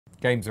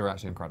Games are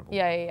actually incredible.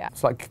 Yeah, yeah, yeah.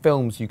 It's like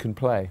films you can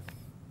play.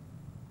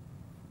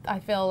 I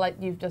feel like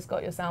you've just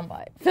got your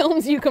soundbite.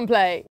 Films you can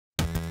play.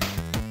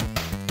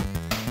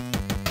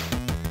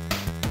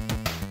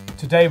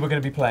 Today we're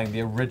going to be playing the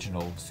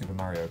original Super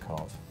Mario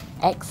Kart.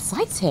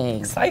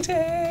 Exciting.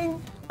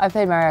 Exciting! I've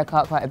played Mario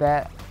Kart quite a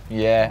bit.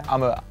 Yeah,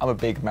 I'm a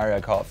big Mario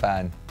Kart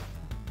fan.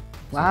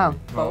 Wow.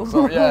 Well,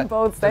 Sorry, yeah.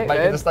 Bold Just making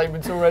statement. the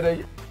statements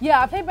already. Yeah,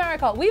 I played Mario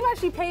Kart. We've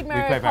actually played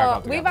Mario played Mario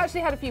Kart We've together.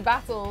 actually had a few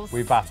battles.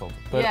 We battled,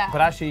 but Yeah.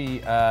 actually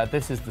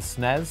this is the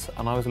SNES,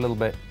 and I was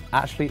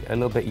actually a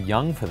little bit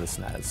young for the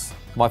SNES.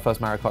 My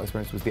first Mario Kart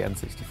experience was the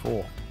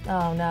N64.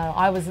 Oh no,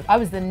 I was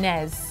the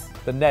NES.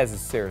 The NES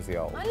is seriously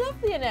old. I love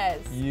the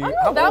NES. How I'm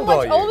not that old are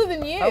much you? older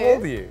than you. How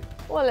old are you?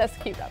 Well, let's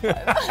keep that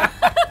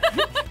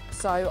private.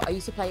 So I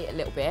used to play it a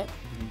little bit.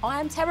 I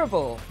am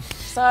terrible.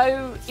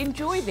 So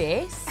enjoy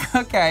this.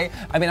 Okay.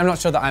 I mean, I'm not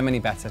sure that I'm any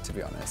better, to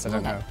be honest. I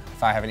don't know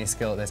if I have any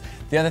skill at this.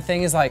 The other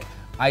thing is, like,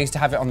 I used to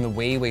have it on the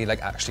Wii where you,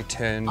 like, actually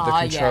turn the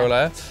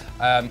controller.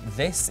 Yeah.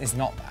 This is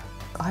not that.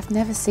 I've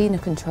never seen a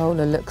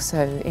controller look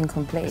so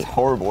incomplete. It's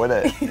horrible,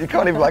 isn't it? You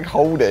can't even, like,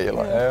 hold it. You're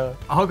like,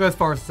 I'll go as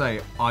far as to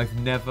say I've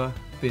never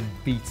been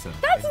beaten.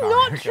 That's in Mario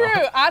not Kart.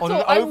 true at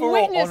all. I've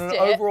witnessed on an it.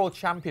 overall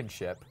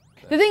championship.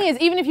 The thing is,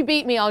 even if you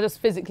beat me, I'll just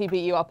physically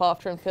beat you up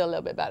after and feel a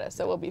little bit better,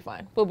 so we'll be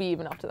fine. We'll be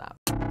even after that.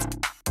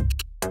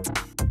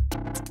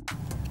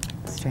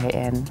 Straight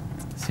in.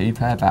 So you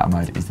play a battle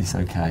mode, is this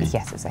okay?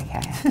 Yes, it's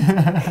okay.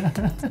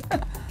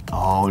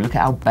 Oh, look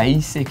at how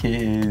basic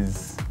it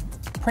is.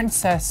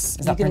 Princess,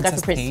 is You're that gonna go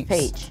Princess for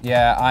Princess Peach?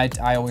 Yeah,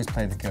 I always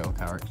play the girl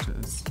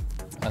characters,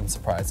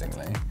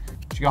 unsurprisingly.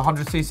 Should you go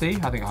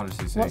 100cc? I think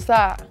 100cc. What's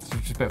that? It's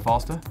just a bit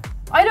faster.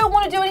 I don't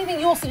want to do anything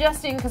you're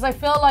suggesting because I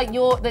feel like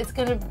it's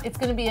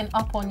gonna be an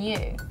up on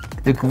you.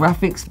 The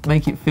graphics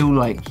make it feel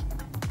like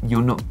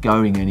you're not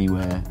going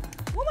anywhere.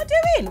 What am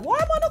I doing? Why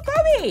am I not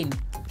going?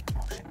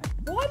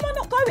 Why am I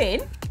not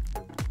going?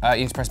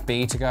 You just press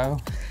B to go.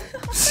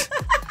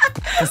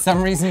 For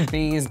some reason,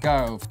 B is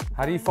go.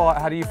 How do you fire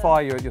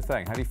your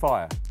thing? How do you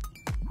fire?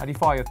 How do you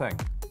fire your thing?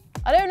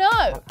 I don't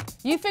know.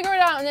 You figure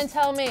it out and then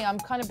tell me. I'm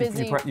kind of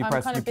busy. You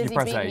press beating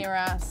A. your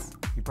ass.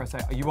 You press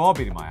A. You are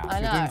beating my ass. I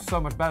You're know. doing so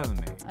much better than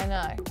me. I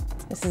know.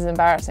 This is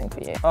embarrassing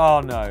for you.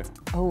 Oh no.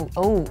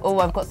 Oh,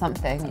 I've got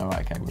something. All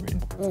right, okay, we're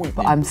in.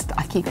 But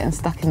I keep getting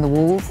stuck in the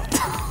walls.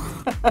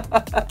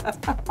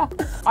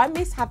 I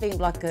miss having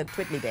like a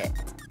twiddly bit.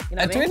 You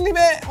know A what I mean? twiddly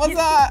bit? What's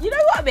that? You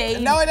know what I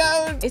mean? No, I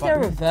don't. Is there a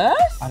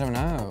reverse? I don't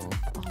know.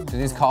 Do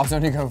these cars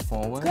only go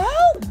forward?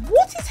 Girl,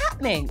 what is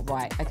happening?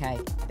 Right, okay,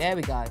 there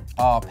we go.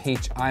 Oh,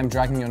 Peach, I'm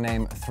dragging your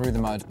name through the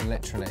mud,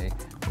 literally.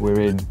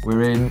 We're in.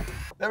 We're in.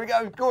 There we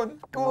go. Go on.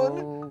 Go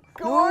on.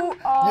 Go on.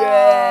 Oh.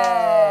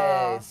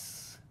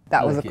 Yes.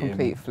 That was a Look at him.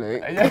 complete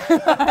fluke. How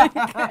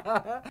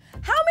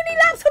many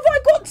laps have I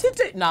got to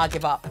do? Nah, I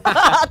give up.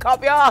 I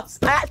can't be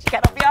asked. I actually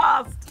cannot be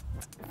asked.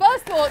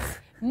 First thoughts,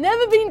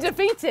 never been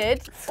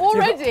defeated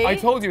already. I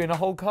told you in a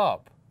whole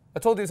cup. I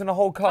told you it's in a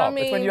whole cup.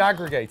 It's when you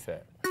aggregate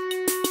it.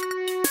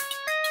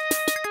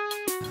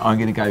 I'm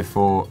gonna go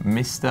for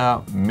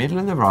Mr. Middle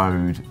of the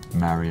Road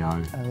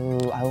Mario.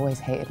 Oh, I always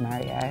hated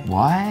Mario.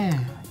 Why?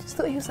 I just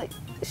thought he was like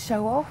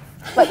show off.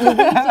 Like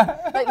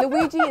Luigi,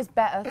 Luigi is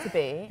better to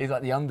be. He's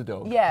like the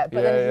underdog. Yeah,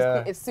 but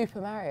then it's Super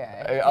Mario.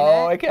 You Oh,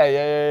 know? okay.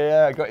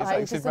 Yeah. I got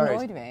it. It just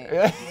annoyed me.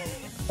 Yeah.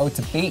 Oh, it's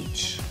a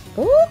beach.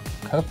 Ooh.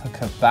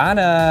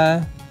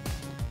 Copacabana.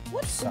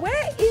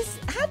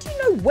 How do you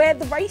know where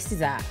the race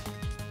is at?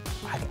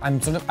 I'm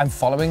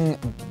following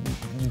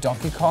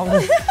Donkey Kong.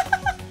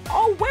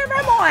 Oh, where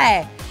am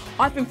I?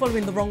 I've been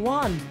following the wrong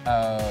one.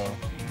 Oh.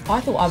 I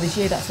thought I was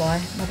you, that's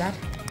why. My bad.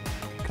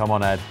 Come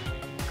on, Ed.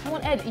 Come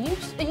on, Ed.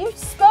 Are you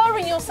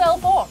spurring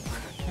yourself on?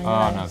 Oh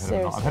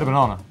no, I've hit a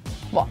banana.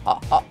 What?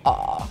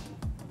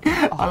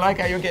 I like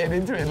how you're getting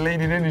into it and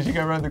leaning in as you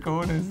go around the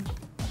corners.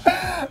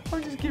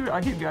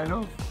 I keep going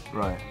off.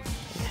 Right.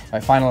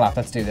 Right, final lap,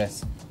 let's do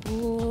this.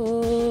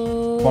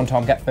 Ooh. Come on,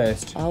 Tom, get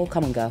first. Oh,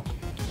 come on, girl.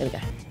 There we go.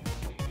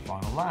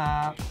 Final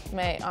lap.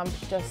 Mate, I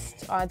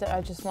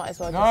just might as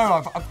well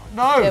No,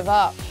 give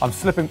up. I'm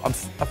slipping.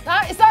 It's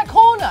that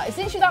corner. It's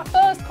literally that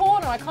first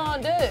corner I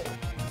can't do.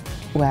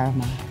 Where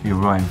am I? You're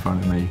right in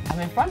front of me. I'm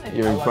in front of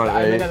you. You're in front of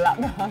I'm me. in a lap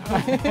behind.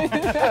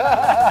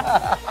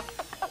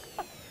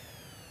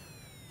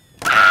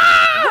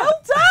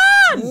 Well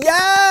done!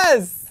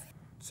 Yes!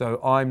 So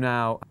I'm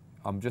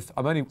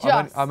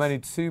only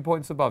 2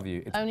 points above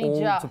you. It's Only all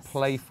just. to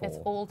play for. It's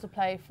all to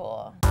play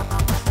for.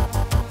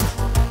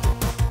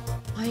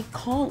 I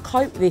can't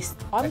cope with this.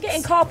 I'm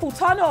getting carpal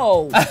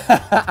tunnel.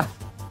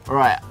 All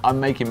right, I'm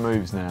making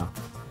moves now.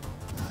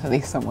 At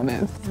least someone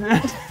is.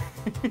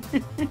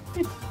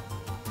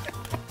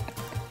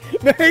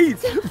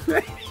 Mate!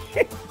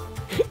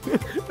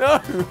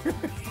 No!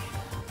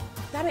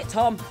 Damn it,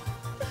 Tom.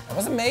 That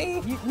wasn't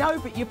me. No,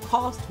 but you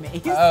passed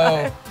me.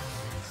 Oh,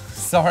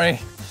 sorry.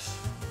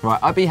 Right,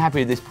 I'd be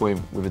happy at this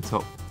point with a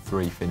top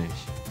 3 finish.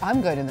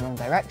 I'm going in the wrong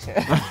direction.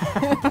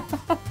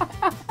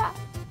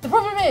 The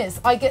problem is,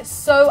 I get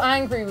so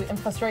angry and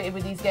frustrated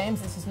with these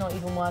games, it's just not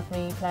even worth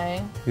me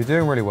playing. You're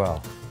doing really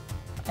well.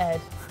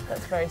 Ed.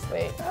 That's very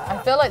sweet. I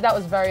feel like that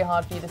was very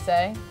hard for you to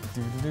say.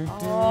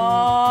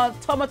 Oh,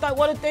 Tom, I don't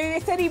want to do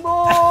this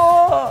anymore.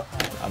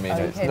 I mean, Oh,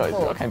 it's not,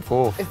 I came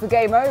fourth. Is the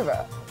game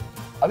over?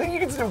 I think you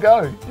can still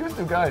go. You're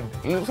still going.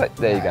 It looks like,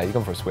 there you go, you're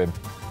going for a swim.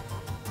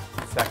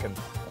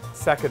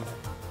 Second.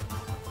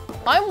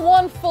 I'm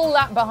 1 full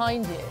lap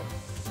behind you.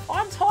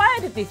 I'm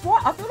tired of this.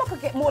 What? I feel like I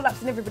get more laps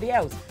than everybody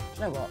else. Do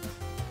you know what?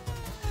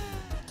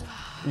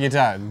 You're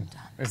done?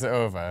 Is it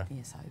over?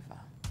 It's over.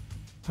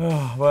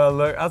 Oh, well,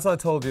 look, as I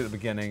told you at the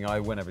beginning,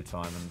 I win every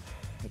time, and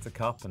it's a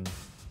cup, and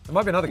it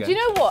might be another game. Do you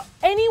know what?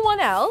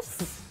 Anyone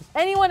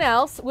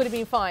else would have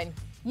been fine.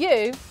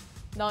 You,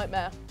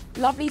 nightmare.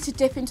 Lovely to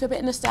dip into a bit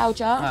of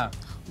nostalgia. Oh.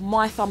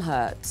 My thumb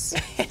hurts.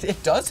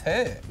 It does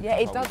hurt. Yeah,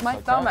 it does. My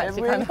thumb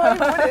actually Really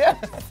kind of would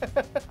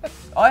it?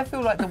 I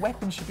feel like the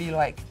weapon should be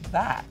like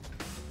that.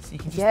 So you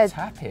can just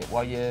tap it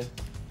while you're...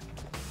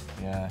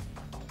 Yeah.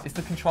 It's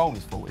the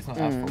controller's fault, it's not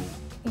our fault.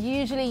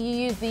 Usually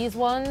you use these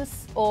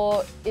ones,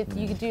 or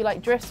you could do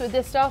like drifts with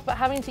this stuff, but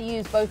having to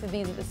use both of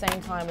these at the same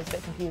time is a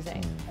bit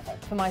confusing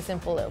for my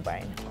simple little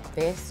brain.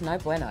 This, no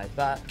bueno,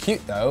 but...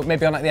 Cute though,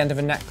 maybe on like the end of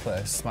a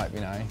necklace might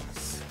be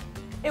nice.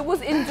 It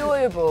was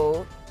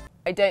enjoyable.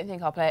 I don't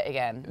think I'll play it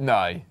again.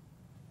 No.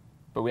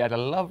 But we had a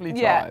lovely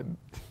time. Yeah.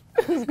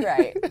 It was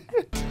great.